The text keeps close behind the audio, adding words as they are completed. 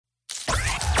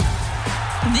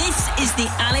This is the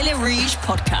Alley Le Rouge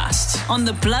podcast on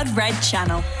the Blood Red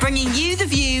channel, bringing you the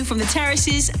view from the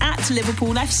terraces at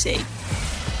Liverpool FC.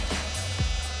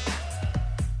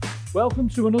 Welcome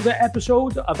to another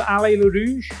episode of Alley Le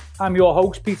Rouge. I'm your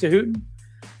host, Peter Hooton,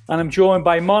 and I'm joined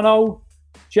by Mono,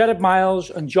 Jared Miles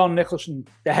and John Nicholson,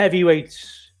 the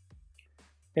heavyweights.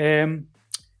 Well,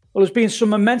 there's been some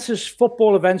momentous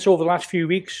football events over the last few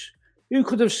weeks. Who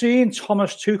could have seen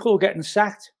Thomas Tuchel getting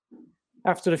sacked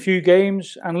after a few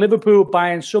games and Liverpool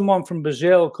buying someone from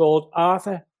Brazil called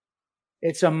Arthur?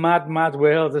 It's a mad, mad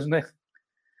world, isn't it?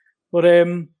 But,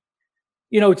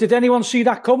 did anyone see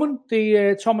that coming,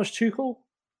 the Thomas Tuchel?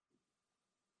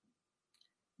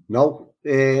 No.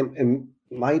 In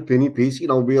my opinion, Pete,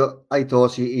 I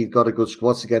thought he got a good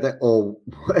squad together, or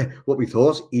what we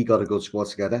thought, he got a good squad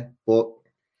together. But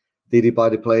did he buy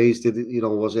the players?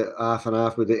 Was it half and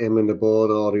half with him and the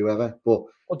board or whoever? But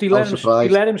he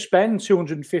let him spend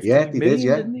 250 million,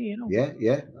 didn't he?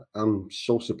 Yeah. I'm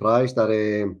so surprised that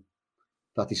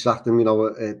he sacked him,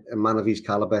 a man of his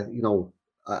calibre.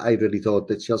 I really thought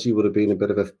that Chelsea would have been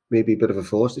maybe a bit of a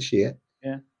force this year.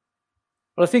 Yeah.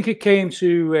 Well, I think it came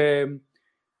to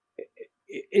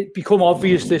it become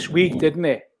obvious this week, didn't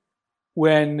it?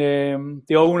 When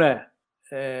the owner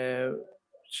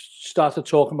started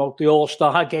talking about the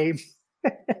All-Star game.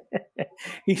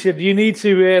 He said, you need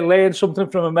to learn something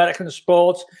from American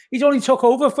sports. He's only took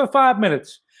over for 5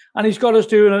 minutes and he's got us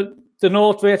doing the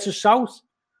North versus South.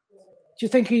 Do you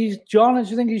think he's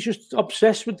just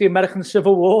obsessed with the American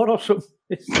Civil War or something?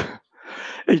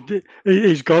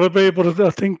 He's got to be, but I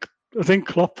think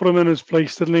Klopp put him in his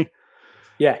place, didn't he?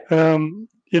 Yeah. And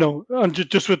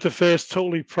just with the first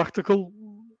totally practical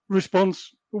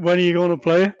response, when are you going to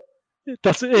play it?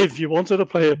 That's if you wanted to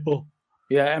play it, but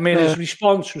yeah, I mean, his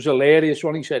response was hilarious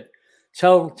when he said,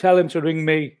 "Tell him to ring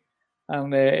me,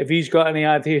 and if he's got any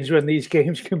ideas when these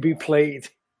games can be played,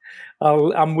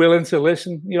 I'm willing to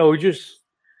listen." Just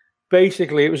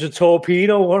basically, it was a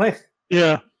torpedo, wasn't it?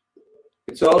 Yeah.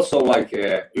 It's also like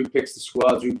who picks the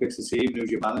squad, who picks the team,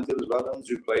 who's your manager as well, and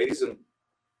who plays, and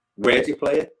where do you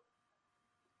play it?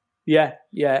 Yeah.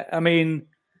 I mean,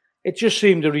 it just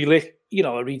seemed a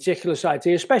ridiculous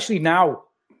idea, especially now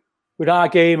with our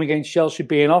game against Chelsea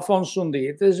being off on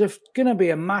Sunday. There's going to be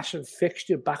a massive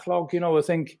fixture backlog. I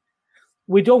think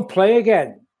we don't play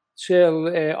again till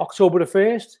October the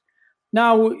 1st.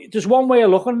 Now, there's one way of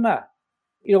looking at that.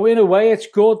 In a way, it's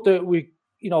good that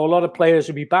a lot of players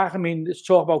will be back. I mean, let's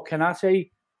talk about Konate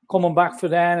coming back for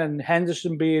then and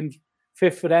Henderson being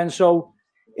fit for then. So,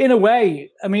 in a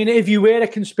way, I mean, if you were a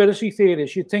conspiracy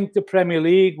theorist, you'd think the Premier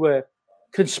League were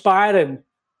conspiring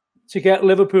to get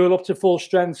Liverpool up to full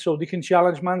strength so they can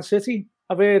challenge Man City.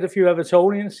 I've heard a few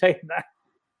Evertonians saying that.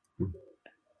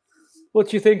 What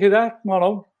do you think of that,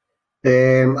 Mono?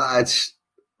 It's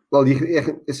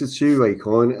a two-way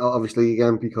coin, obviously,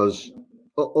 again, because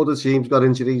other teams got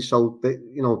injuries, so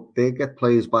they get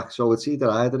players back. So it's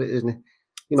either, isn't it?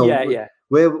 Yeah.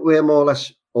 We're more or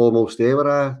less almost there with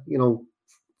our,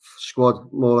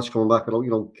 squad more or less coming back. I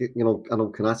know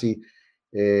Konate,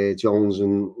 Jones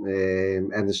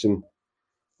and Henderson,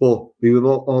 but we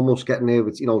were almost getting there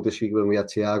with this week when we had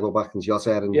Thiago back and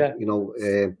Jota,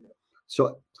 and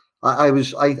so I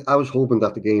was hoping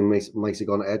that the game might have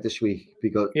gone ahead this week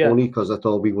only because I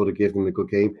thought we would have given them a good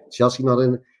game. Chelsea not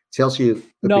in. Chelsea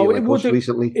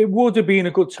recently. It would have been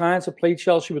a good time to play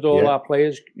Chelsea with all our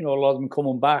players. A lot of them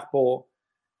coming back, but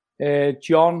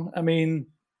John, I mean,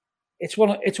 it's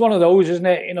one of those, isn't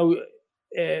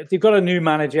it? They've got a new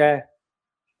manager.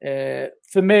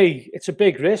 For me, it's a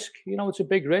big risk. It's a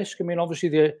big risk. I mean, obviously,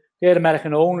 the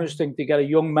American owners think they get a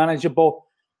young manager, but,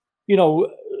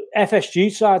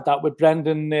 FSG tried that with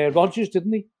Brendan Rodgers,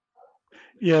 didn't he?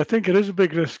 Yeah, I think it is a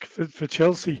big risk for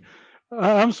Chelsea.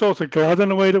 I'm sort of glad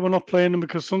in a way that we're not playing them,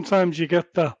 because sometimes you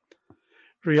get that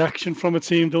reaction from a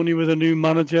team, don't you, with a new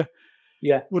manager?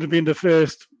 Yeah. Would have been the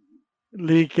first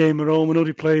league game at home. I know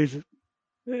he played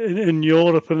in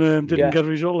Europe and didn't get a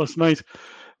result last night.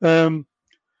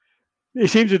 He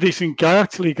seems a decent guy,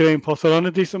 actually, Graham Potter, and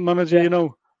a decent manager,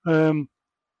 I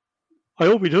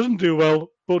hope he doesn't do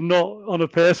well, but not on a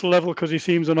personal level, because he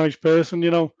seems a nice person,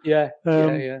 Yeah.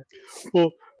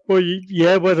 But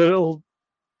whether it'll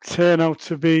turn out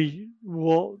to be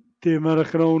what the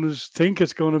American owners think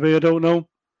it's going to be, I don't know.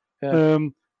 Yeah.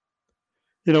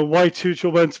 Why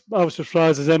Tuchel went, I was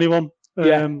surprised as anyone.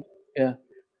 Yeah.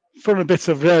 From a bit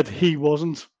of read, he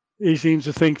wasn't. He seems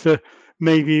to think that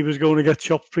maybe he was going to get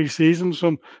chopped pre-season.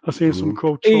 I've seen some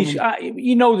quotes.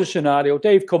 The scenario.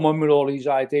 They've come on with all these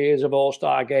ideas of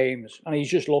all-star games, and he's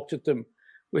just looked at them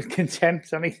with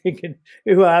contempt, and he's thinking,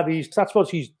 "Who are these?"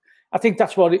 I think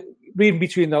that's what reading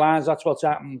between the lines, that's what's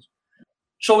happened.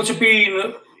 So it's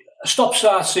been a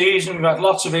stop-start season. We've had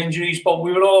lots of injuries, but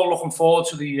we were all looking forward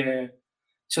to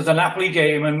the Napoli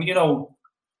game, and you know,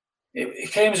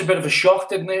 it came as a bit of a shock,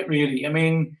 didn't it? Really. I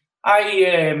mean,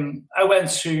 I went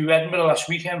to Edinburgh last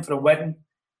weekend for a wedding,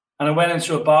 and I went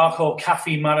into a bar called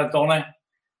Cafe Maradona,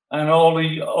 and all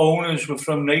the owners were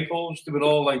from Naples. They were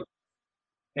all like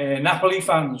Napoli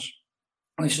fans.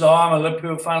 And they said, "Oh, I'm a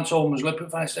Liverpool fan." So I was a Liverpool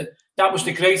fan. I said, "That was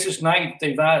the greatest night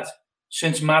they've had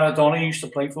since Maradona used to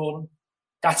play for them."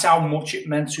 That's how much it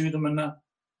meant to them. And that.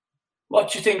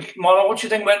 What do you think, Moro? What do you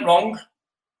think went wrong?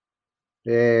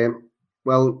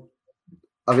 Well,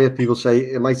 I've heard people say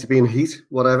it might have been heat,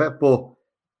 whatever, but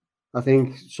I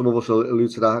think some of us will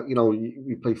allude to that. You know,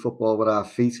 we play football with our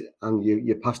feet, and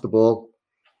you pass the ball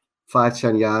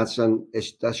 5-10 yards, and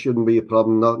that shouldn't be a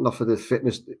problem. Not for the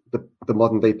fitness the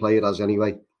modern day player has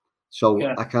anyway. So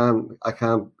yeah. I can't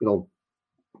you know,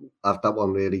 have that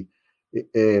one really.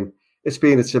 It's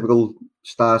been a typical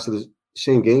start to the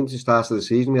same games, the start of the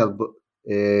season we had, but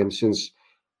since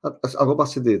I'll go back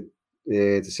to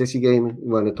the City game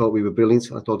when I thought we were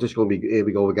brilliant. I thought this is going to be, here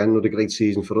we go again, another great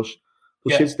season for us.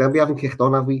 But since then we haven't kicked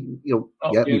on, have we? You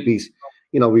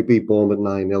know, we beat Bournemouth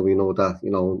 9-0. We know that,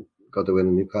 you know, got to win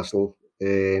in Newcastle.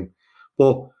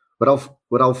 But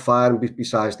without firing,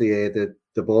 besides the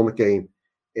Bournemouth game,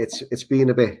 it's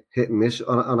been a bit hit and miss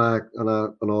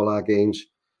on all our games.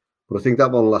 But I think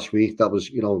that one last week, that was,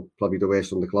 you know, probably the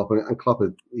worst under Klopp, and Klopp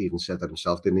had even said that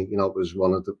himself, didn't he? You know, it was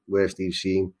one of the worst he's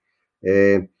seen.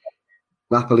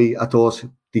 Napoli, I thought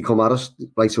they come at us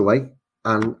right away,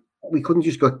 and we couldn't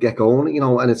just get going, you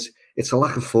know. And it's a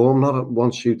lack of form, not a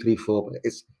 1, 2, 3, 4, but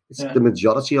it's the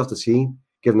majority of the team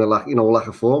giving a lack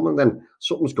of form, and then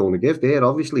something's going to give there,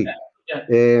 obviously.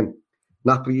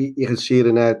 Napoli, you can see it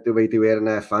in the way they were in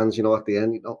their fans, you know, at the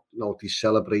end, you know, they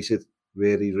celebrated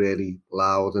really, really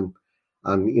loud, and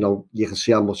you know, you can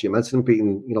see how much it meant to them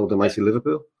beating, you know, the mighty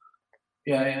Liverpool.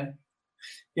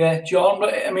 Yeah, John,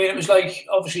 but I mean, it was like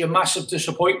obviously a massive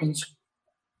disappointment.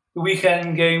 The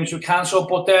weekend games were cancelled,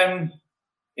 but then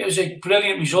it was a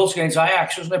brilliant result against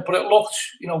Ajax, wasn't it? But it looked,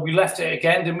 you know, we left it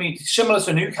again, didn't we? Similar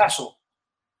to Newcastle.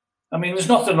 I mean, there's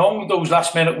nothing wrong with those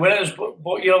last-minute winners,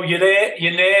 but you know, your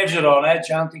nerves are on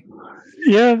edge, aren't they?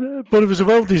 Yeah, but it was a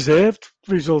well-deserved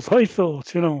result, I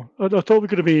thought, you know. I thought we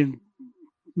could have been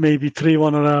maybe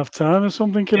 3-1 at half-time or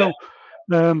something, you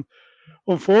know.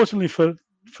 Unfortunately for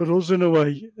us, in a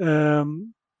way,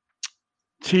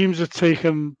 teams have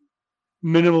taken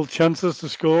minimal chances to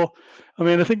score. I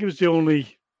mean, I think it was the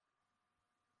only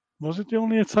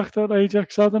attack that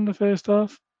Ajax had in the first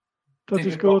half that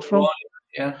they scored from?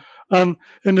 Yeah. And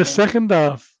in the second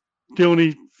half, they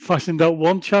only fashioned out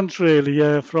one chance,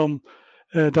 really, from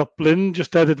that Blind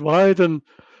just headed wide, and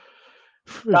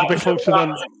it was a bit closer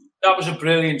than... That was a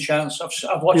brilliant chance.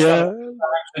 I've watched that.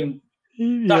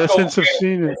 Yeah, since I've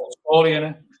seen it.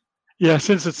 Yeah,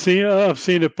 since I've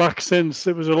seen it back since.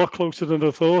 It was a lot closer than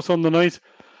I thought on the night.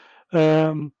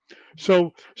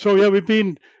 So yeah, we've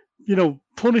been, you know,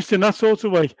 punished in that sort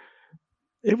of way.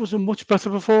 It was a much better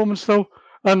performance though,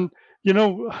 and you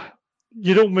know,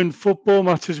 you don't win football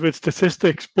matches with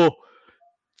statistics, but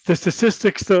the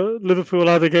statistics that Liverpool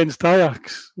had against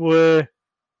Ajax were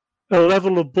a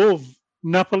level above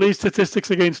Napoli's statistics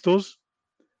against us.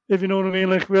 If you know what I mean,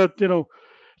 like we had, you know,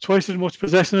 twice as much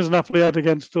possession as Napoli had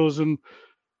against us, and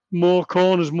more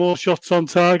corners, more shots on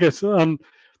target. And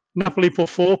Napoli put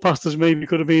 4 past us, maybe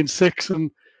could have been 6, and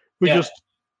we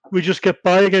just get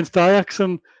by against Ajax.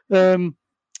 And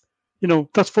you know,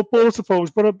 that's football, I suppose.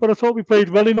 But I thought we played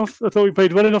well enough. I thought we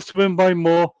played well enough to win by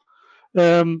more,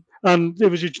 and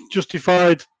it was a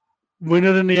justified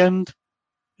winner in the end.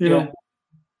 You know,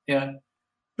 a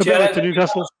bit like the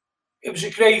Newcastle. It was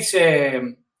a great.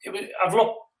 I've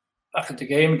looked back at the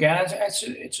game again.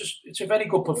 It's a very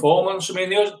good performance. I mean,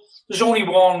 there's only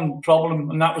one problem,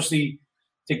 and that was the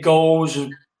goals. You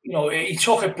know, he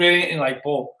took it brilliantly, like,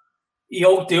 but they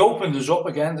opened us up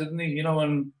again, didn't he? You know,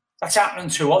 and that's happening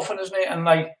too often, isn't it? And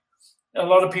like a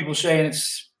lot of people saying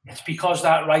it's because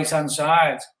that right hand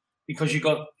side, because you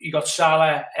got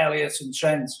Salah, Elliott, and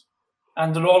Trent,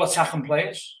 and they're all attacking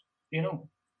players. You know,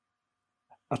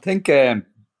 I think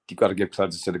you've got to give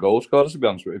credit to the goal scorers, to be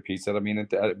honest with you, Peter. I mean,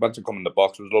 once you come in the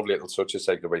box, it was a lovely little touch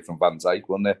taken away from Van Dijk,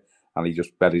 wasn't it? And he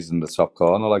just buries in the top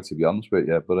corner, like, to be honest with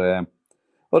you.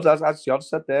 But as John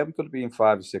said there, we could have been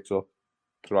 5 or 6 up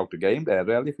throughout the game there,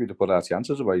 really, if we'd have put our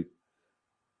chances away.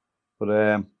 But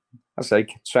I say,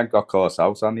 Trent got caught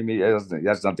out, and he hasn't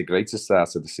had the greatest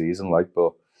start of the season, like,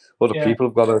 but other people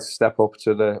have got to step up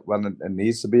to when it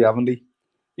needs to be, haven't they?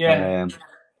 Yeah.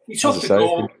 He took the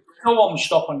goal. no one was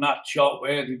stopping that shot,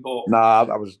 were they? But nah,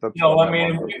 that was. You know, I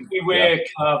mean, we were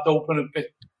carved open a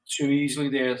bit too easily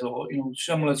there. So, you know,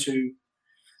 similar to,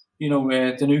 you know,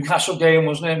 the Newcastle game,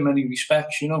 wasn't it, in many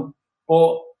respects, you know.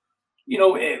 But, you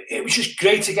know, it was just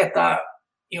great to get that,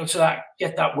 you know,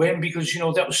 get that win, because, you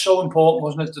know, that was so important,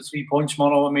 wasn't it, the 3 points,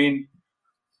 Mono? I mean,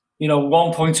 you know,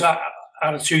 1 point out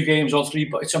of 2 games or 3,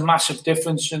 but it's a massive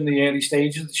difference in the early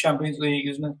stages of the Champions League,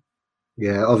 isn't it?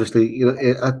 Yeah, obviously, you know,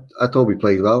 I thought we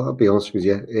played well, I'll be honest with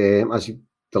you. As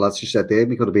the lads just said there,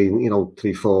 we could have been, you know,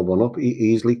 3-4-1 up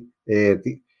easily.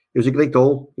 It was a great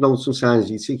goal. You know, sometimes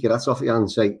you take your hats off your hand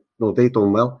and say, no, they've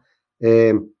done well.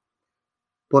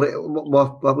 But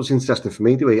what was interesting for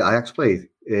me, the way Ajax played,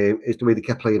 is the way they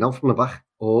kept playing out from the back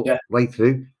right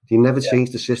through. They never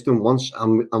changed the system once,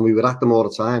 and we were at them all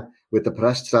the time with the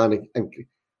press trying to,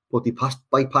 but they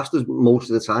bypassed us most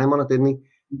of the time on it, didn't he?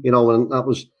 You know, and it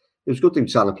was good to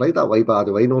be trying to play that way, by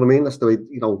the way. You know what I mean? That's the way,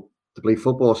 you know, to play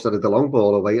football instead of the long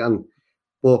ball away.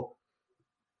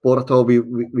 But I thought we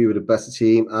were the best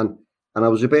team, and I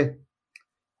was a bit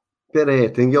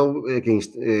thingo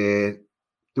against the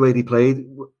way they played.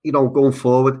 You know, going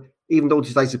forward, even though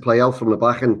they like to play out from the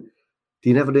back, and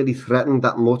they never really threatened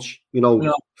that much. You know,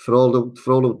 for all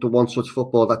the one such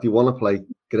football that they want to play,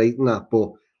 great in that.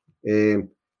 But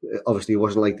obviously, it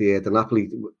wasn't like the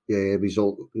Napoli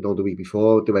result, you know, the week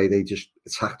before, the way they just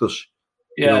attacked us,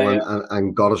 you know,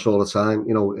 and got us all the time.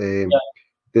 You know,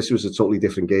 this was a totally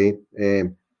different game.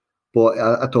 But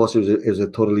I thought it was a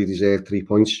totally deserved 3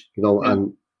 points, you know,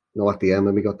 and you know, at the end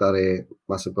when we got that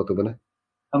massive got the winner.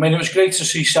 I mean, it was great to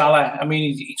see Salah. I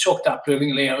mean, he took that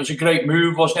brilliantly. It was a great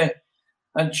move, wasn't it?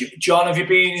 And John, have you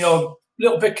been, you know, a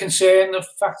little bit concerned the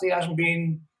fact that he hasn't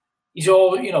been? He's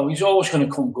always going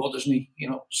to come good, isn't he? You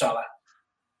know, Salah.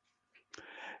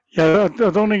 Yeah, I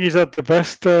don't think he's had the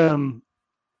best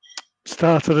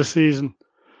start of the season.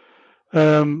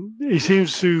 He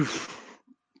seems to.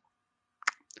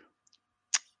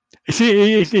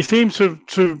 He seems to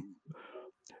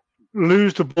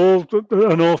lose the ball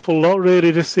an awful lot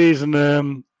really this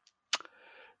season,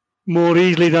 more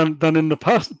easily than in the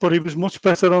past. But he was much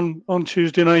better on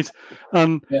Tuesday night,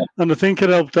 and I think it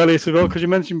helped Elliott as well, because you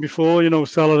mentioned before, you know,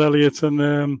 Salah, Elliott,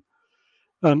 and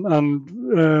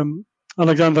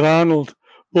Alexander-Arnold.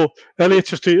 But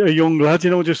Elliott's just a young lad, you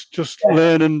know, just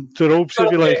learning the ropes,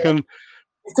 if you like, and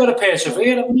you've got to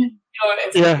persevere, haven't you?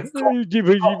 We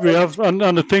have, and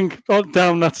I think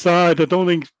down that side, I don't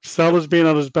think Salah's been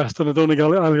at his best, and I don't think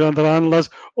Alexander-Arnold has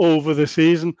over the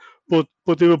season. But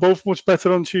they were both much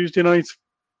better on Tuesday night.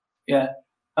 Yeah,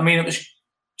 I mean, it was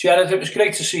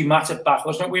great to see Matip back,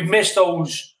 wasn't it? We've missed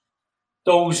those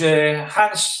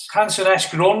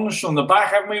Hansen-esque runs from the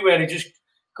back, haven't we? Where he just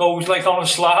goes like on a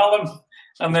slalom.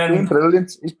 And then he's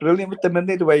brilliant. He's brilliant with the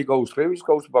minute the way he goes through. He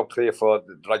goes about 3 or 4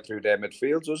 right through their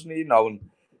midfield, doesn't he? You know, and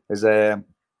he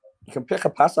can pick a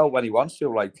pass out when he wants to,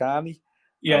 like, can't he?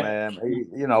 Yeah. And,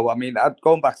 you know, I mean,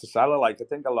 going back to Salah, like, I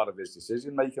think a lot of his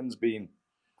decision making's been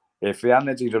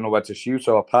iffy, he don't know where to shoot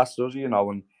or pass, does he? You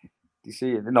know, and you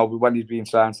see, you know, when he's been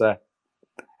trying to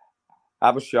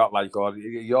have a shot, like, or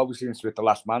he always seems to be the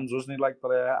last man, doesn't he? Like,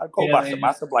 but I'd go back to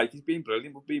Matip, like, he's been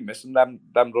brilliant. We've been missing them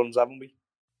runs, haven't we?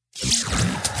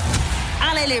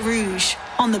 Allez les Rouges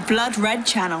on the Blood Red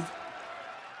channel.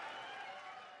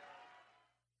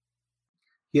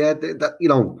 Yeah, that, you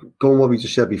know, going what we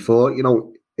just said before, you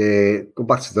know, go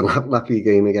back to the Napoli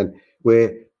game again,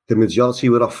 where the majority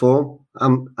were off form.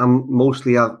 I'm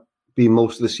mostly have been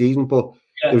most of the season, but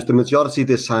it was the majority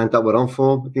this time that were on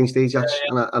form against Ajax,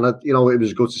 and I, you know, it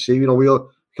was good to see. You know, we all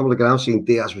come on the ground seeing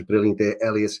Diaz was brilliant there,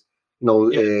 Elliott, you know,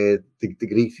 the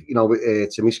Greek, you know,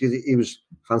 Tsimikas, he was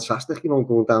fantastic, you know,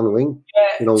 going down the wing. Yeah,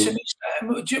 you know,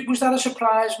 was that a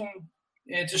surprising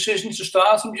decision to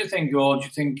start him? Do you think, or do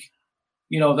you think,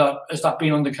 you know, that has that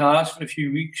been on the cards for a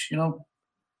few weeks? You know,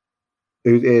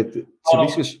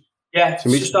 Tsimikas. Yeah, to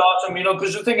start him, you know,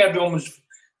 because I think everyone was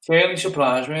fairly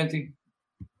surprised, weren't they?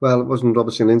 Well, it wasn't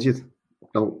Robertson injured?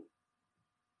 No.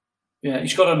 Yeah,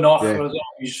 he's got a knock.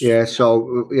 Yeah,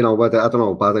 so, you know, whether, I don't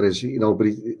know how bad it is, you know, but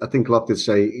I think Klopp did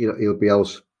say, you know, he'll be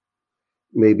out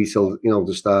maybe till, you know,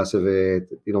 the start of, you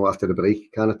know, after the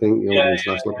break kind of thing, you know, the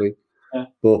international break. Yeah.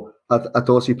 But I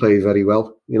thought he played very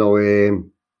well, you know,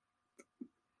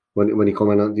 when he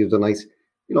come in the other night,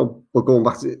 you know, but going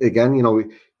back to, again, you know,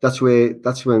 that's when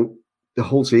the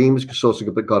whole team has sort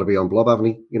of got to be on blob, haven't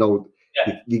he? You know,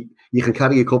 you can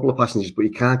carry a couple of passengers, but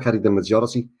you can't carry the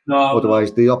majority. No,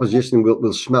 otherwise, the opposition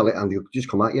will smell it and they'll just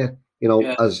come at you. You know,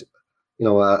 as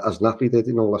Napoli did,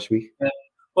 you know, last week. Yeah.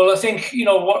 Well, I think, you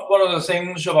know, one of the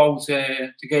things about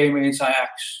the game against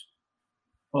Ajax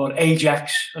or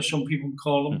Ajax, as some people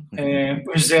call him,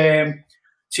 was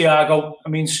Thiago. I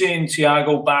mean, seeing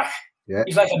Thiago back,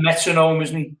 he's like a metronome,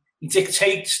 isn't he? He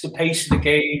dictates the pace of the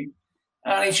game,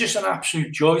 and he's just an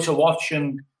absolute joy to watch.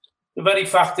 And the very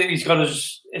fact that he's got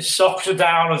his socks are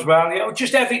down as well,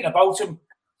 just everything about him.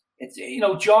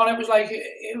 John,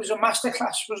 it was a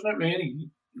masterclass, wasn't it? Really.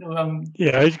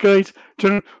 Yeah, he's great.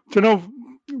 Do you know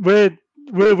where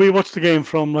we watch the game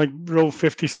from? Like row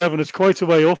 57, it's quite a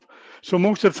way up. So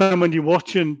most of the time when you're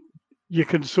watching, you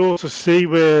can sort of see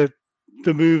where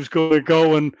the move's going to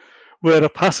go and where the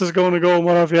pass is going to go and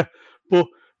what have you. But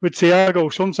with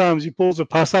Thiago, sometimes he pulls a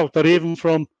pass out that even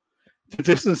from the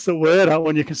distance that we're at,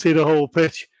 when you can see the whole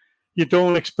pitch, you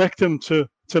don't expect him to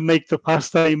make the pass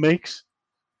that he makes.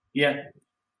 Yeah.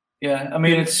 I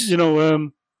mean, it's I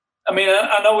mean,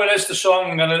 I know it is the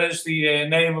song and it is the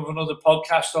name of another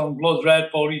podcast on Blood Red,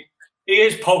 but he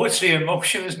is poetry in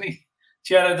motion, isn't he,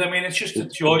 Gerard? I mean, it's just a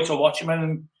joy to watch him,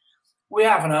 and we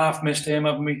haven't half missed him,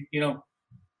 haven't we? Yeah,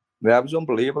 it was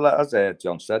unbelievable, as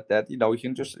John said. That he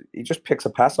just picks a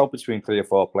pass out between 3 or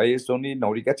 4 players, doesn't he?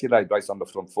 He gets you right on the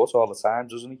front foot all the time,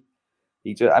 doesn't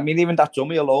he? Even that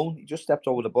dummy alone, he just stepped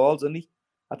over the ball, doesn't he?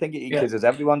 I think he kisses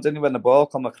everyone, didn't he, when the ball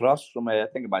come across from, I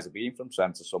think it might have been from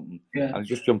Trent or something, and he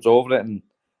just jumps over it. And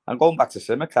going back to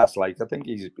Simicast, I think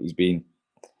he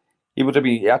would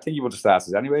have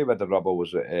started anyway when the Robbo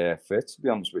was fit, to be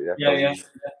honest with you.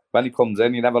 When he comes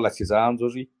in, he never lets his arm,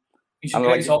 does he? He's a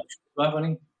great option, hasn't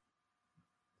he?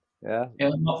 Yeah,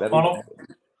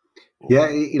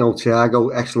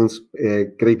 Thiago, excellent,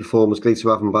 great performance, great to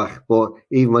have him back. But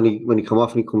even when he come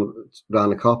off and he come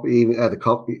round the cop, he had to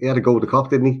go with the cop,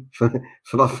 didn't he? for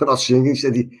not singing. He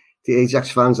said the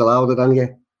Ajax fans allowed it, and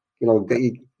get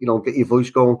your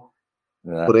voice going.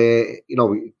 Yeah. But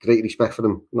great respect for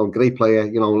him. Great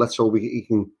player. Let's hope he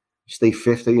can stay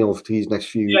fit. For these next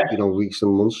few weeks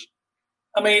and months.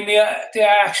 I mean, the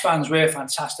Ajax fans were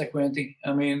fantastic, weren't they?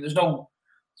 I mean, there's no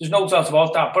doubt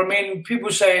about that. But I mean, people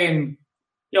saying,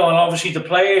 and obviously the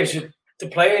players, he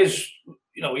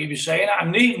was saying,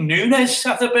 and even Nunes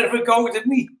had a bit of a go,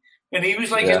 didn't he? And he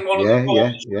was in one of the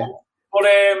goals. Yeah. But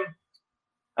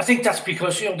I think that's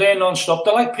because they're non-stop.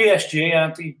 They're like PSG,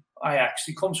 aren't they? Ajax.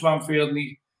 They come to Anfield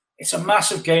and it's a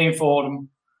massive game for them.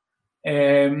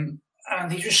 And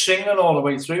he's just singing all the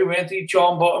way through, weren't he,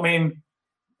 John? But I mean,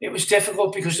 it was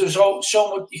difficult because there was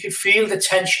so much. You could feel the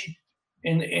tension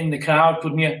in the crowd,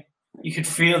 couldn't you? You could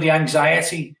feel the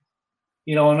anxiety,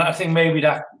 and I think maybe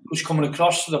that was coming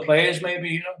across to the players,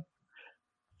 maybe,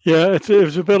 Yeah, it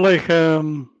was a bit like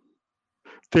the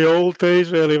old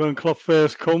days, really, when Klopp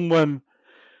first come, when,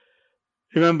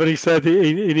 remember he said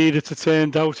he needed to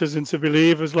turn doubters into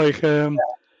believers,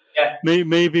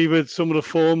 maybe with some of the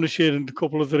form this year and a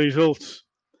couple of the results.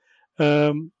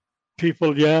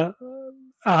 People,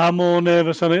 are more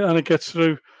nervous and it gets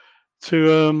through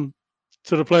to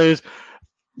the players.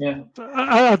 Yeah,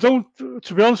 I don't.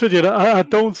 To be honest with you, I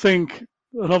don't think,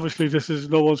 and obviously this is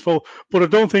no one's fault, but I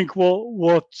don't think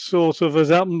what sort of has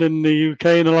happened in the UK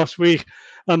in the last week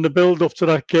and the build up to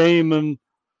that game and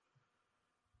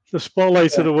the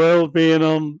spotlight of the world being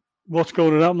on what's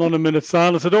going to happen on a minute's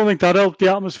silence, I don't think that helped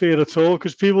the atmosphere at all,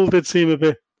 because people did seem a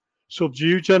bit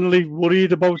subdued, generally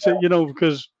worried about it,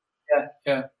 because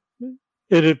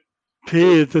it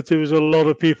appeared that there was a lot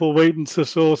of people waiting to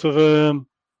sort of, I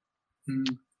mean,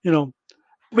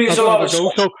 there's a lot of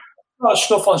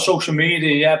stuff on social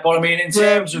media, but I mean, in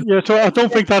terms of... Yeah, so I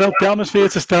don't think that helped the atmosphere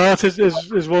to start,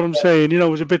 is what I'm saying. It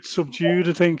was a bit subdued,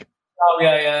 I think. Oh,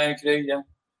 I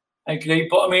agree.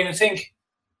 But I mean, do you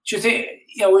think,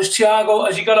 was Thiago,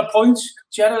 has he got a point,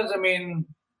 Gerard? I mean,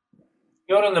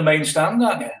 you're in the main stand,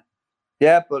 aren't you?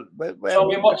 Yeah, but I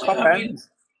thought it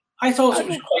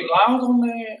was quite loud on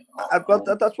there.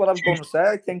 That's what I was going to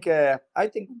say. I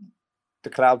think the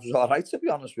crowd was all right, to be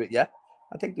honest with you.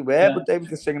 I think they were, but they were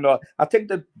just singing. I think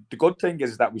the good thing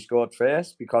is that we scored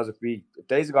first, because if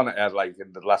they're going to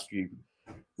in the last few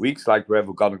weeks, where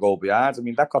we're going to go behind, I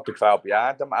mean, that got the crowd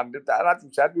behind them. And as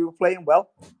you said, we were playing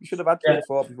well. We should have had 3 or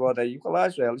 4 before they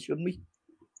equalised, really, shouldn't we?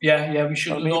 Yeah, we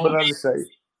should have done.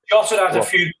 Jota had a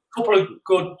couple of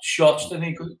good shots, didn't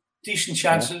he? Decent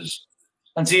chances.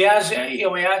 And Diaz, he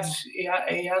had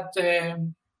a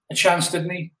chance, didn't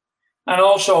he? And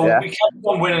also, we kept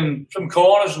on winning from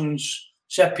corners and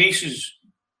set pieces.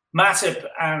 Matip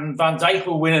and Van Dijk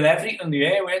were winning everything in the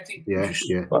air, weren't they? Yeah.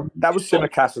 That was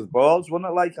Simicast's balls,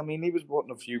 wasn't it? He was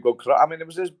putting a few good crosses. It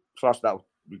was his cross that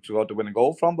we got the winning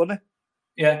goal from, wasn't it?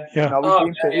 Yeah.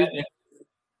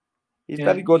 He's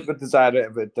very good with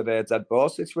the dead ball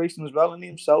situation as well, and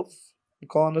himself, the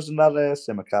corners and that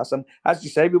Simicast. And as you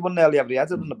say, we won nearly every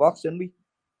header in the box, didn't we?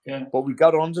 Yeah. But we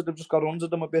got under them, just got under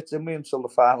them a bit, didn't we, until the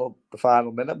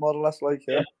final minute, more or less, like,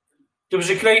 yeah. There was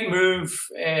a great move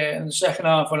in the second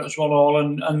half when it was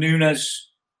 1-1, and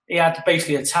Nunes, he had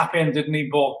basically a tap in, didn't he?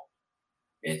 But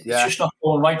it's just not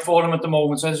going right for him at the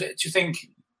moment. So do you think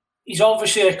he's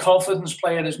obviously a confidence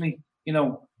player, isn't he? You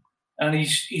know, and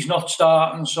he's not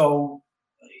starting, so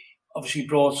obviously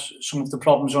brought some of the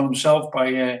problems on himself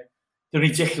by the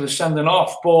ridiculous sending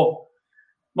off. But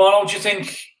Marno, do you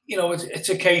think, you know, it's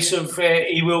a case of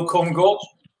he will come good?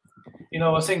 You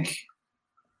know, I think.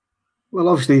 Well,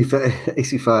 obviously, for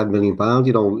 £85 million,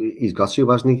 you know, he's got to,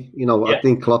 hasn't he? You know, I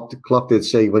think Klopp did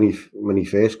say when he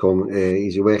first come,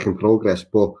 he's a work in progress.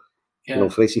 But you know,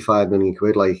 for £85 million,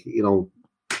 like, you know,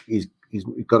 he's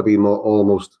got to be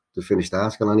almost the finished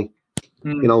article, hasn't he?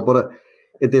 You know, but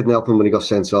it didn't help him when he got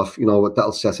sent off. You know,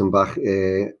 that'll set him back.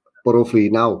 But hopefully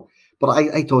now. But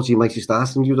I thought he might have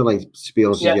started him tonight, to be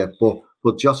honest with you.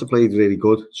 But Jota played really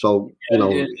good, so you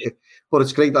know. But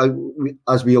it's great that,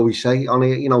 as we always say on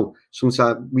here, you know,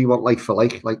 sometimes we want like for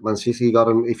like Man City got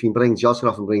him. If you bring Jota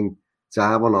off and bring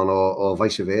Darwin on, or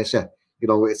vice versa, you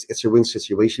know, it's a win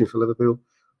situation for Liverpool.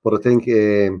 But I think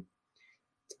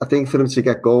for him to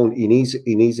get going, he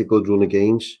needs a good run of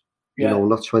games. You know,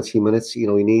 not 20 minutes. You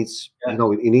know, he needs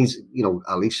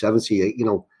at least 70, you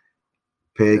know,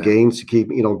 per game to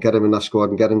keep, you know, get him in that squad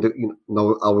and get him to, you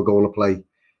know how we're going to play.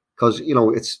 Because, you know,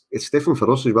 it's different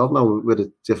for us as well now with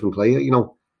a different player, you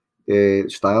know,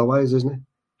 style-wise, isn't it?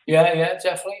 Yeah,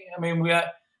 definitely. I mean,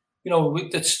 you know,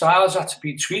 the styles had to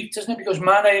be tweaked, isn't it? Because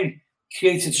Mane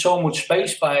created so much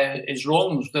space by his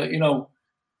runs that, you know,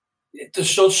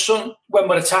 when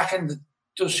we're attacking, there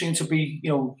does seem to be, you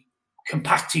know,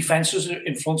 compact defences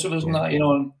in front of us and that, you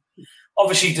know. And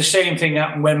obviously, the same thing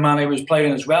happened when Mane was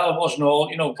playing as well. It wasn't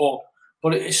all, you know,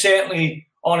 but it certainly.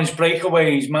 On his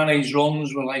breakaways, Mane's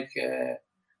runs were like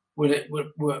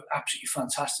were absolutely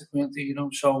fantastic, weren't they? You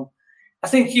know, so I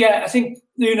think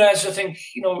Nunes. I think,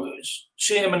 you know,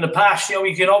 seeing him in the past, you know,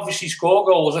 he can obviously score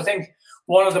goals. I think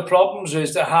one of the problems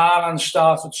is that Haaland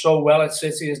started so well at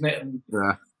City, isn't it? And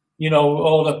you know,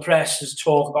 all the press is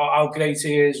talk about how great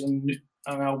he is and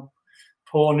how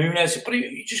poor Nunes. But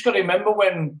you just got to remember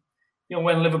when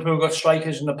Liverpool got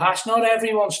strikers in the past, not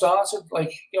everyone started.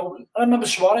 Like, you know, I remember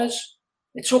Suarez.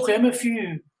 It took him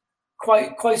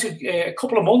quite a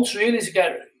couple of months really to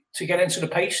get into the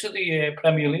pace of the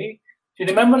Premier League. Do you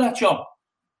remember that, John?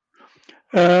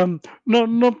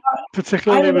 Not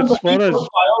particularly with Suarez. I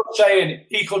was saying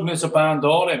he couldn't hit a barn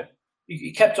door him.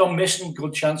 He kept on missing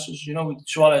good chances. You know, with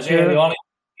Suarez early on.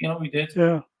 You know, he did.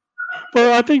 Yeah.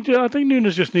 Well, I think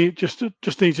Nunes just needs just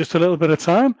a little bit of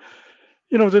time.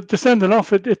 You know, the sending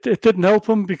off it didn't help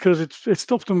him because it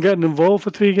stopped him getting involved for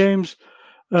 3 games.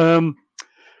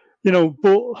 You know,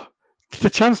 but the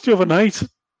chance the other night,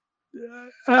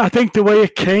 I think the way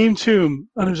it came to him,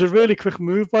 and it was a really quick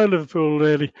move by Liverpool,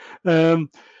 really.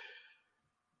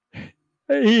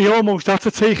 He almost had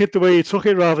to take it the way he took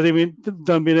it rather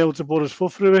than being able to put his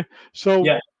foot through it. So,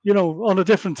 you know, on a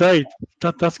different day,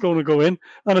 that's going to go in.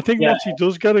 And I think once he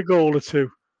does get a goal or two,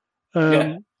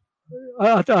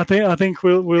 I think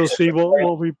we'll see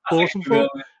what we bought him for.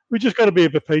 We just got to be a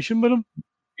bit patient with him.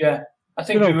 Yeah. I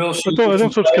think we will see. I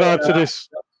don't subscribe to this.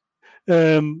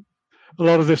 A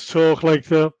lot of this talk, like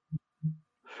you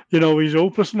know, he's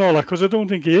hopeless and all that, because I don't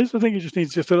think he is. I think he just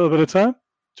needs a little bit of time,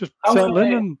 just settle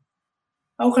in. And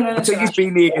I think he's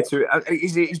been eager to.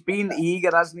 He's been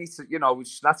eager, hasn't he? To, you know,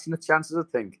 he's snatching the chances. I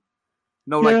think.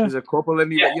 You know, like there's a couple,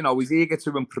 and you know, he's eager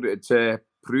to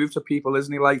prove to people,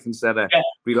 isn't he? Like, instead of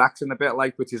relaxing a bit,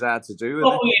 like, which is hard to do.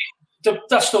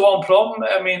 That's the one problem.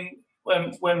 I mean.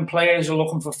 When players are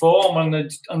looking for form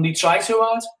and they try too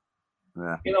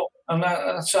hard, you know, and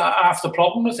that's half the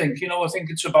problem. I think, you know, I think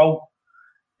it's about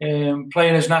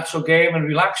playing his natural game and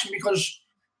relaxing, because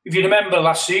if you remember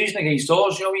last season against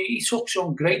us, you know, he took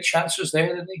some great chances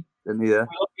there, didn't he? Didn't he? Yeah.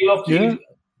 He looked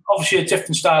obviously a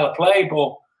different style of play,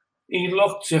 but he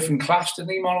looked different class,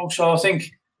 didn't he, Mono? So I think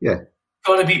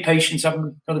got to be patient, haven't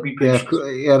we? Got to be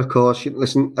patient. Yeah, of course.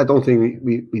 Listen, I don't think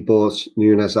we bought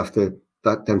Nunes after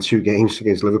them 2 games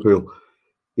against Liverpool.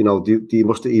 You know, he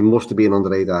must have been on the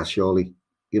radar, surely.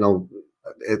 You know,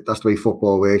 that's the way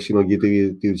football works. You know, you do your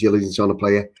due diligence on a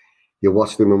player, you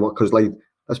watch them, and because, like,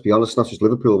 let's be honest, not just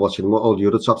Liverpool watching them, all the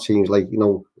other top teams, like, you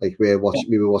know, like we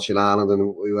were watching Ireland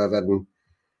and whoever.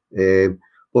 And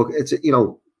but it's, you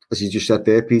know, as you just said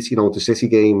there, Pete, you know, the City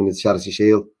game and the Charity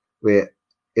Shield, where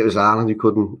it was Ireland who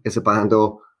couldn't hit a barn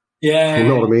door. Yeah, you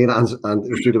know what I mean, and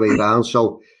it was the way around.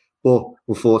 So. But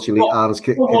unfortunately, Aaron's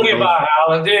kicked. Don't worry about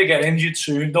Haaland. He'll get injured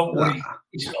soon. Don't worry.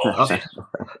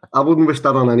 I wouldn't wish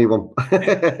that on anyone.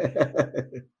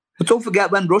 But don't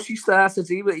forget when Rushy started,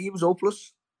 he was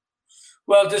hopeless.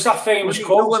 Well, there's that famous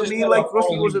quote. You know what I mean? Like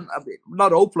Rushy wasn't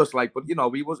not hopeless, like, but you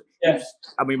know, he was.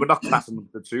 I mean, we're not classing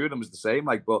the two of them as the same,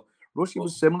 like, but Rushy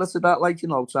was similar to that, like, you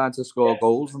know, trying to score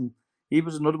goals, and he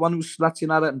was another one who was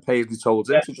snatching at it, and Paisley told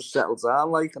him to just settle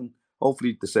down, like, and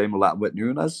hopefully the same will happen with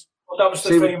Nunes. Well, that was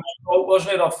the famous quote,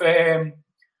 wasn't it, of the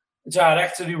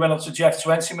director who went up to Jeff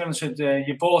Twentyman and said,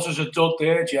 "You bought us a dud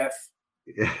there, Jeff."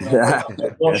 Yeah.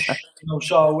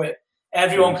 So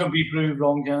everyone can be proved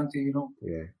wrong, can't they? You know.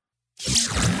 Yeah.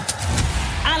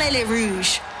 Allez Les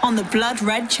Rouges on the Blood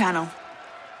Red Channel.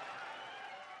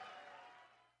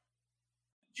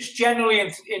 Just generally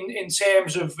in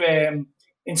terms of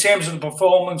the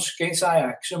performance against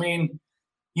Ajax, I mean,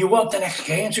 you want the next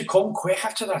game to come quick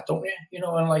after that, don't you? You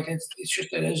know, and like it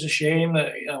is a shame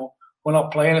that, you know, we're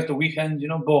not playing at the weekend, you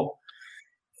know, but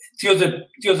the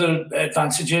other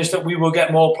advantage is that we will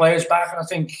get more players back, and I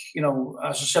think, you know,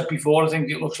 as I said before, I think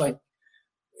it looks like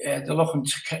they're looking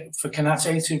for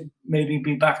Konate to maybe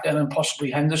be back then, and possibly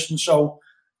Henderson. So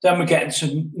then we're getting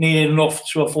to near enough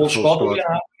to a full squad.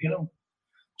 You know.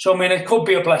 So I mean, it could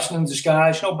be a blessing in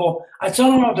disguise, you know. But I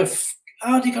don't know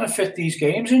how are they going to fit these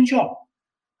games in, John?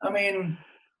 I mean,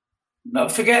 no,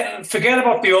 forget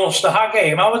about the All-Star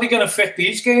game. How are they going to fit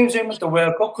these games in with the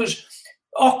World Cup? Because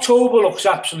October looks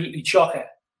absolutely chocker,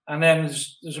 and then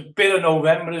there's a bit of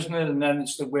November, isn't it? And then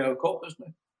it's the World Cup, isn't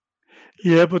it?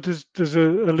 Yeah, but there's a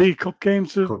League Cup game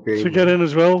to get in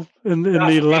as well in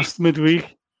the last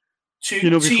midweek.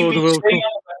 Before the World Cup.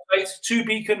 Right, to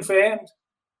be confirmed.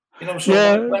 You know,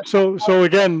 so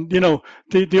again, you know,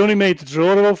 they only made the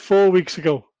draw about 4 weeks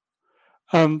ago,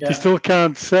 and they still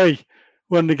can't say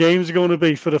when the games are going to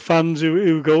be for the fans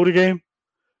who go to the game.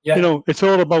 Yeah. You know, it's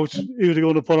all about who they're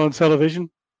going to put on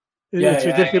television. It's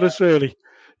ridiculous, really.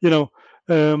 You know,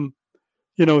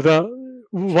 that.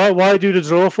 Why do the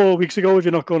draw 4 weeks ago if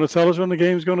you're not going to tell us when the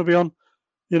game's going to be on?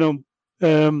 You know,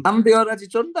 haven't they already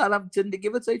done that? Didn't they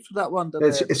give a date for that one?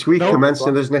 It's week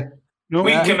commencing, isn't it? No,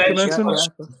 week commencing.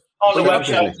 On the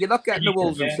website. You're not getting the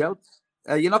Wolves and Chelsea.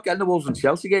 You're not getting the Wolves and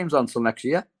Chelsea games on until next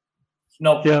year.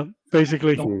 No. Yeah,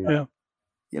 basically. No. Yeah.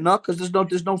 You're not, because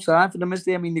there's no time for them, is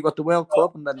there? I mean, you got the World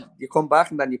Cup, and then you come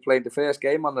back, and then you play the first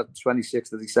game on the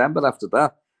 26th of December after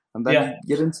that, and then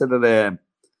you're into the.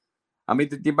 I mean,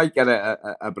 they might get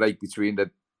a break between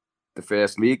the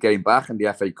first league game back and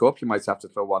the FA Cup. You might have to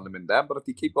throw one of them in there. But if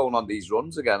they keep going on these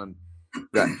runs again and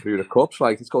getting through the cups,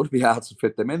 like, it's going to be hard to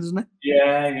fit them in, isn't it?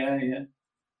 Yeah.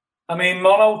 I mean,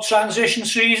 mono transition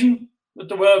season with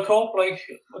the World Cup. Like,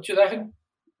 what do you reckon?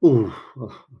 Ooh.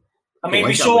 I mean,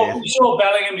 we saw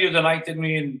Bellingham the other night, didn't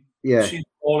we? And see the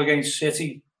ball against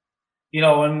City. You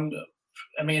know, and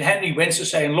I mean, Henry Winter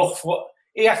saying,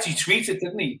 he actually tweeted,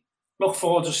 didn't he? Look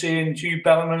forward to seeing Jude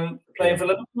Bellingham playing for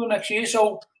Liverpool next year.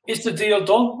 So is the deal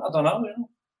done? I don't know. You know?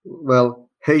 Well,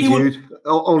 Jude,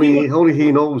 only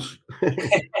he knows.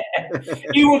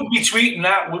 He wouldn't be tweeting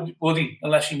that, would he?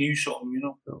 Unless he knew something, you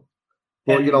know. No.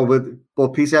 But you know,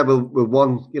 but Peter with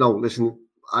one, you know, listen,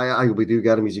 I hope we do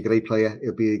get him. He's a great player.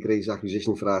 It'll be a great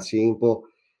acquisition for our team. But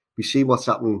we see what's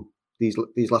happened these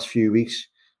last few weeks.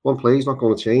 One player's not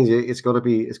going to change it. It's got to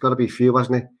be few,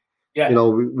 hasn't it? Yeah. You know,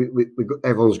 we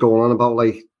everyone's going on about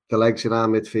like the legs in our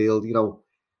midfield, you know.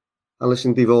 And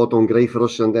listen, they've all done great for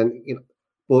us. And then, you know,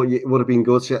 but it would have been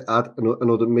good to add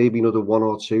another 1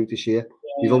 or 2 this year.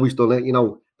 Yeah. You've always done it, you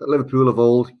know. That Liverpool of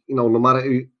old, you know, no matter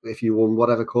if you won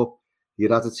whatever cup,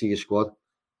 you'd add it to your squad.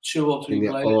 2 or 3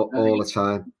 players all the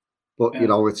time. But you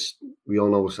know, we all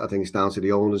know. I think it's down to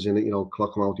the owners in it. You know,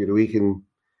 clock them out the week and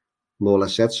more or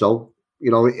less said so.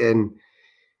 You know, and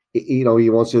you know, he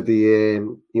wanted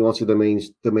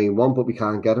the main one, but we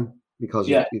can't get him because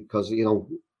you know,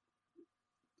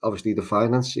 obviously the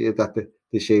finance that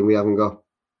the shame we haven't got,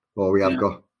 or we have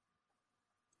got.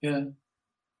 Yeah.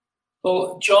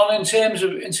 Well, John, in terms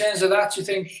of that, do you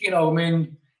think, you know, I mean, do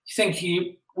you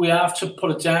think we have to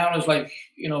put it down as like,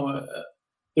 you know,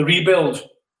 the rebuild? Do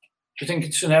you think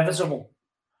it's inevitable?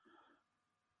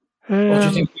 Or do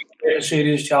you think it's a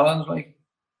serious challenge? Like,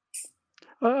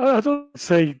 I don't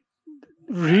say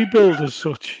rebuild as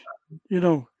such, you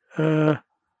know.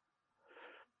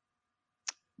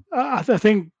 I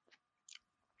think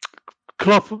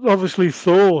Klopp obviously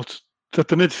thought that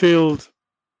the midfield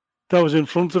that was in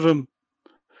front of him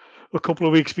a couple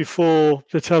of weeks before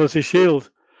the Charity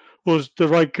Shield was the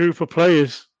right group of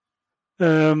players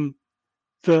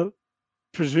that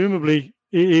presumably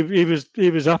he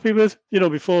was happy with, you know,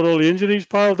 before all the injuries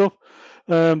piled up.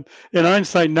 In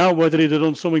hindsight now, whether he'd have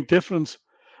done something different,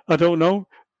 I don't know.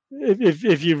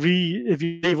 If you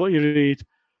read what you read,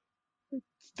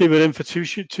 they were in for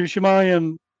Tuchemai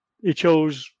and he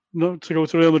chose not to go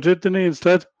to Real Madrid, didn't he,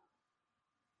 instead?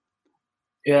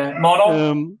 Yeah,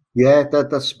 Mono. Yeah,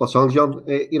 that's spot on, John.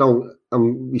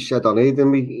 We said on air,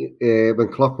 didn't we,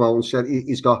 when Klopp came out and said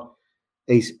he's got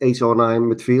eight or nine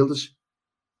midfielders.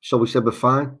 So we said we're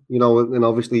fine, and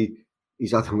obviously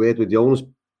he's had a word with the owners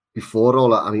before all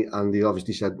that, and he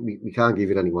obviously said we can't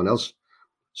give it anyone else.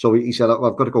 So he said,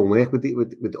 I've got to go and work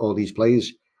with all these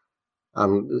players.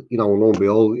 And, lo and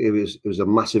behold, it was a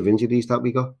massive injuries that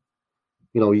we got.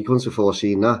 You couldn't have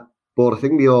foreseen that. But I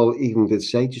think we all even did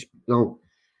say, just,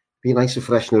 be nice to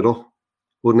freshen it up,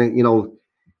 wouldn't it?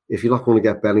 If you're not going to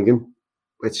get Bellingham,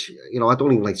 which, I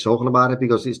don't even like talking about it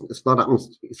because it's not happening.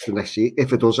 It's the next year.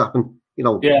 If it does happen,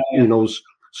 who knows?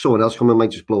 Someone else coming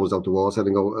might just blow us out the water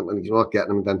and go, and you're not getting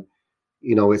them, then,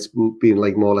 it's been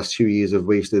like more or less 2 years of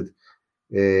wasted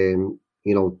time,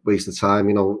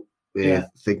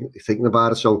 thinking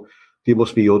about it. So there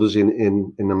must be others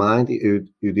in the mind who do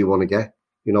you want to get,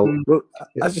 Well,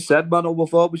 as you said, man,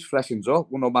 we've always freshened up.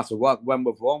 Well, no matter what, when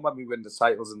we've won, when we win the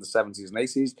titles in the 70s and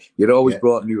 80s, you'd always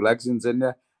brought new legs in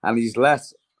there, and he's let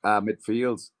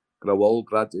midfield grow old,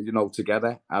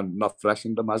 together and not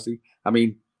freshened them, has he? I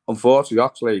mean, unfortunately,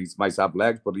 Oxley might have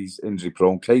legs, but he's injury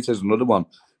prone. Keita's another one.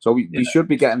 So we should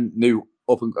be getting new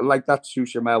up and like that,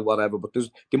 Tuchel, whatever. But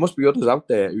there must be others out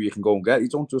there who you can go and get.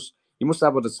 You must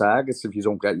have other targets if you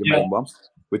don't get your main one,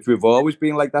 which we've always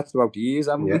been like that throughout the years,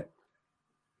 haven't we?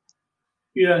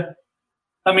 Yeah.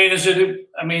 I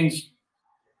mean,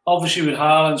 obviously with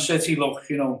Haaland, City look,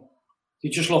 they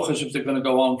just look as if they're going to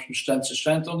go on from strength to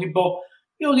strength, don't they? But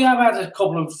they have had a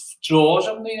couple of draws,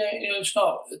 haven't they? It's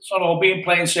not all being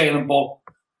plain sailing, but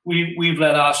we've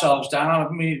let ourselves down,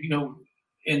 haven't we?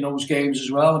 In those games as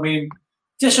well. I mean,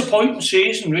 disappointing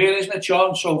season, really, isn't it,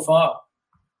 John? So far,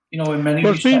 in many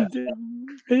respects.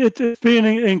 It's been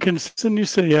inconsistent. You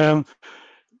see, the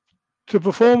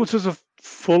performances of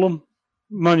Fulham,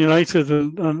 Man United,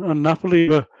 and Napoli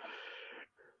were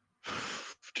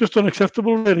just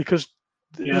unacceptable, really, because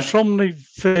from the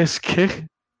first kick,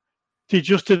 they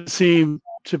just didn't seem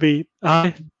to be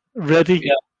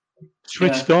ready,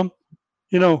 switched on.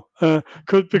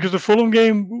 Because the Fulham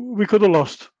game we could have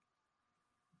lost.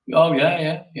 Oh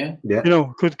yeah.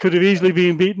 Could have easily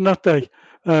been beaten that day.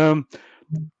 Go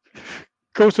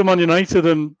to Man United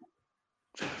and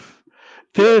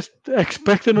they're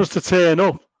expecting us to turn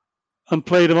up and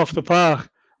play them off the park.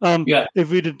 If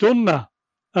we'd have done that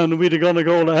and we'd have gone a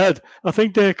goal ahead, I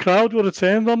think their crowd would have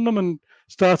turned on them and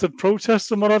started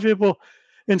protests and what have you. But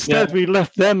instead, we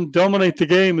let them dominate the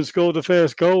game and score the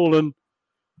first goal, and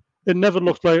it never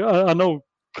looked like. I know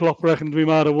Klopp reckoned we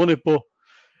might have won it, but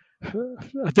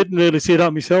I didn't really see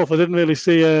that myself. I didn't really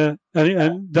see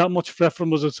that much threat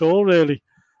from us at all, really.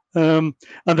 And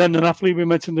then the Napoli, we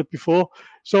mentioned it before.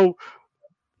 So,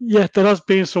 there has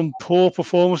been some poor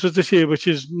performances this year, which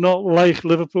is not like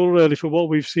Liverpool, really, for what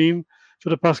we've seen for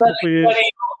the past couple of years.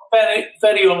 Very,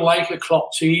 very unlike a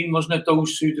Klopp team, wasn't it?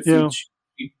 Those two defeats.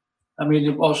 Yeah. I mean,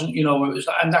 it wasn't, it was,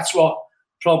 and that's why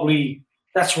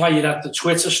you had the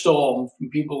Twitter storm from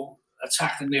people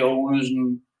attacking the owners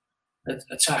and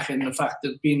attacking the fact that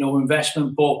there'd been no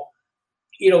investment. But,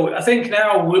 I think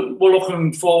now we're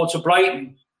looking forward to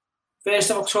Brighton.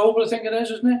 1st of October, I think it is,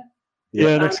 isn't it?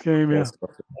 Yeah, next game, yeah.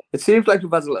 It seems like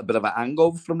we've had a little bit of an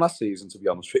hangover from last season, to be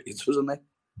honest with you, doesn't it?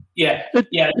 Yeah.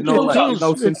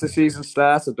 Since the season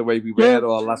started, the way we were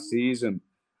all last season.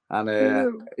 And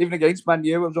even against Man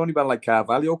U, it was only been like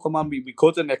Carvalho come on. We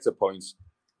could have nicked the points.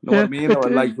 You know what I mean?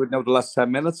 The last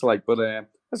 10 minutes, but I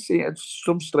see it's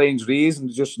some strange reason,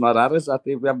 just not at us.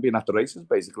 We haven't been at the races,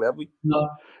 basically, have we? No.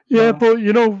 Yeah, but,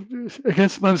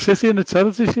 against Man City in the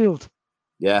Charity Shield.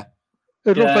 Yeah.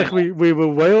 It looked like we were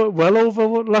well over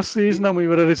last season and we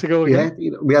were ready to go again.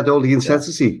 Yeah, we had all the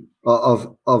intensity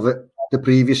of the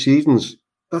previous seasons.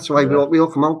 That's why we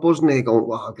all come out buzzing there going,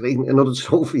 wow, great, another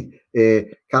trophy.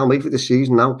 Can't wait for the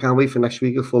season now. Can't wait for next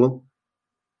week at Fulham.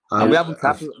 And we haven't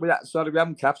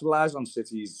capitalised on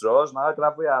City's draws now,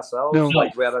 have we, ourselves? No.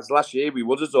 Whereas last year we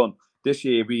would have done. This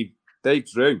year they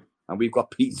drew and we've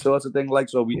got beat sort of thing.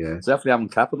 So we definitely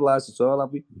haven't capitalised at all,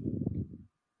 have we?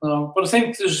 No, but I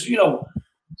think there's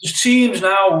teams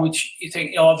now which you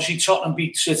think, obviously Tottenham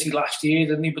beat City last year,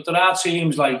 didn't they? But there are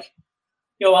teams like,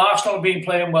 Arsenal have been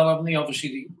playing well, haven't they? Obviously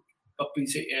they got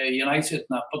beat United and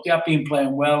that, but they have been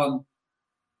playing well and,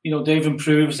 they've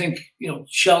improved. I think,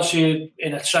 Chelsea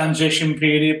in a transition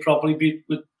period probably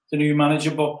with the new manager,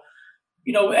 but,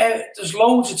 there's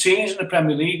loads of teams in the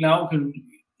Premier League now can,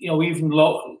 even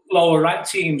lower ranked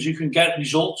teams who can get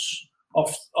results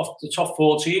off the top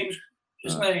 4 teams.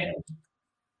 Isn't it?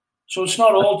 So it's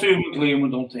not all doom and gloom, I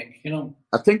don't think, you know.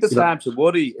 I think the time to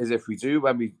worry is if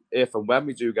and when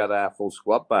we do get our full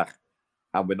squad back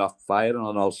and we're not firing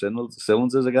on all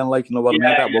cylinders again, like, you know what I mean?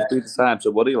 That would be the time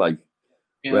to worry, like.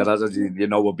 Yeah. Whereas, as you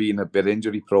know, we're being a bit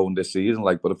injury prone this season,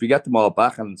 like, but if we get them all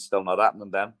back and it's still not happening,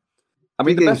 then I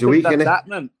mean, the best thing that's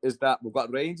happening is that we've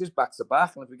got Rangers back to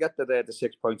back, and if we get the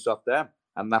 6 points off them,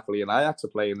 and Napoli and Ajax are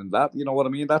playing in that, you know what I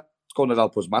mean? That's going to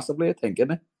help us massively, I think,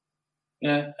 isn't it?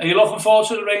 Yeah. Are you looking forward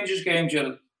to the Rangers game,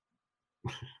 Gerald?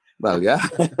 Well, yeah.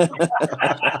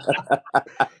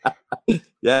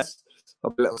 Yes.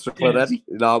 I'm a little trickle already.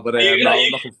 No, but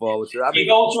I'm looking forward to it. I mean,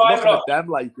 looking at them,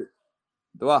 like, do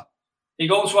what? You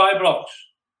go to Ibrox?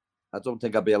 I don't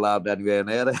think I'll be allowed anywhere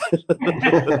near it.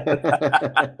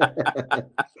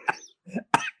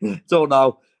 Don't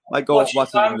know. Might go watch it.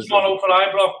 What's gone over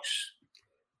Ibrox?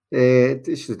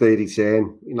 This is the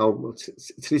return. You know,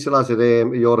 treat it as a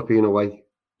European away.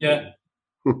 Yeah.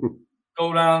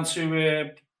 Go round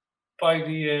to by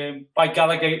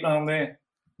Gallagate round there.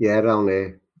 Yeah, around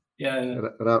there. Yeah.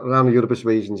 Around the Europe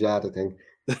Persuasions Yard, I think.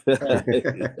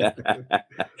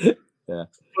 Yeah.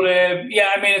 But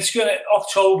I mean,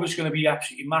 October's gonna be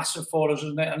absolutely massive for us,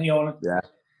 isn't it? And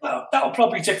that'll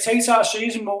probably dictate our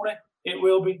season, won't it? It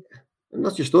will be. And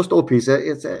not just us, though, Peter.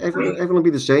 It's everyone will be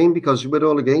the same because with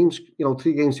all the games, you know,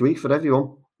 3 games a week for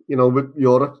everyone. You know, with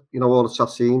Europe, you know, all the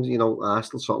top teams, you know,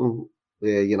 Arsenal, something,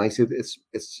 United.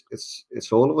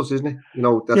 It's all of us, isn't it? You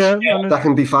know, that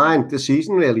can define the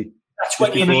season really. That's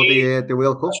what you need. The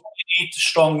World Cup. That's what you need, the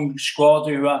strong squad.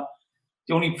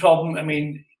 The only problem, the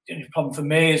only problem for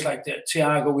me is like that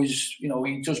Thiago is, you know,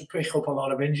 he does pick up a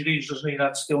lot of injuries, doesn't he?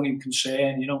 That's the only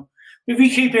concern, you know. If we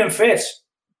keep him fit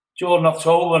during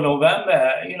October,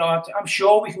 November, you know, I'm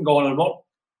sure we can go on a run.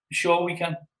 I'm sure we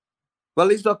can. Well,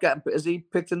 he's not getting. Is he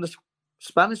picked in the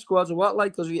Spanish squads or what?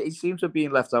 Like, because he seems to have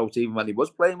been left out even when he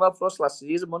was playing well for us last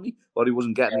season, wasn't he? Or he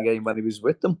wasn't getting a game when he was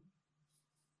with them.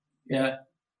 Yeah.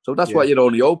 So that's what your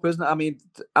only hope, isn't it? I mean,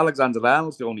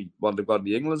 Alexander-Arnold's the only one they've got in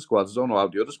the England squads. I don't know how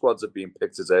the other squads have been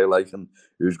picked today, like, and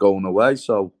who's going away.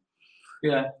 So,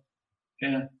 yeah.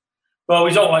 Well,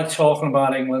 we don't like talking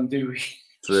about England, do we?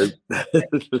 True.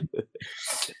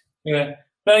 Yeah.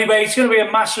 But anyway, it's going to be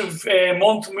a massive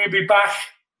month, and we'll be back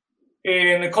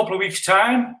in a couple of weeks'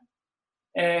 time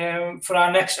for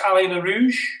our next Alley Le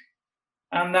Rouge,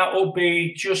 and that will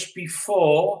be just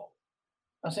before,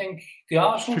 I think, the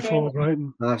Arsenal before game.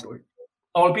 Brighton. Arsenal.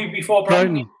 Oh, it'll be before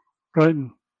Brighton.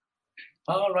 Brighton.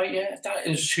 Oh, right, yeah. That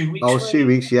is 2 weeks. Oh, 2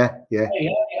 weeks, yeah. Yeah,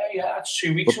 that's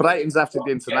 2 weeks. But Brighton's after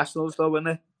the internationals, though, isn't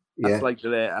it? That's like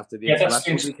after the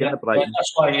internationals weekend of Brighton.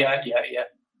 That's why, yeah.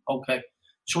 Okay.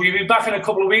 So we'll be back in a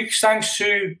couple of weeks. Thanks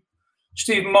to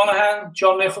Stephen Monaghan,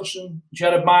 John Nicholson,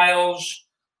 Jared Miles.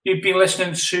 You've been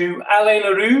listening to Alley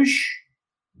Le Rouge,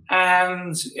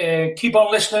 and keep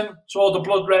on listening to all the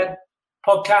Blood Red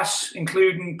podcasts,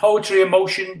 including Poetry in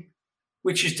Motion,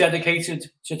 which is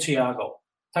dedicated to Thiago.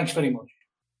 Thanks very much.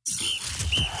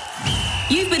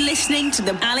 You've been listening to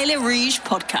the Alley Le Rouge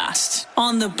podcast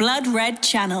on the Blood Red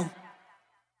channel.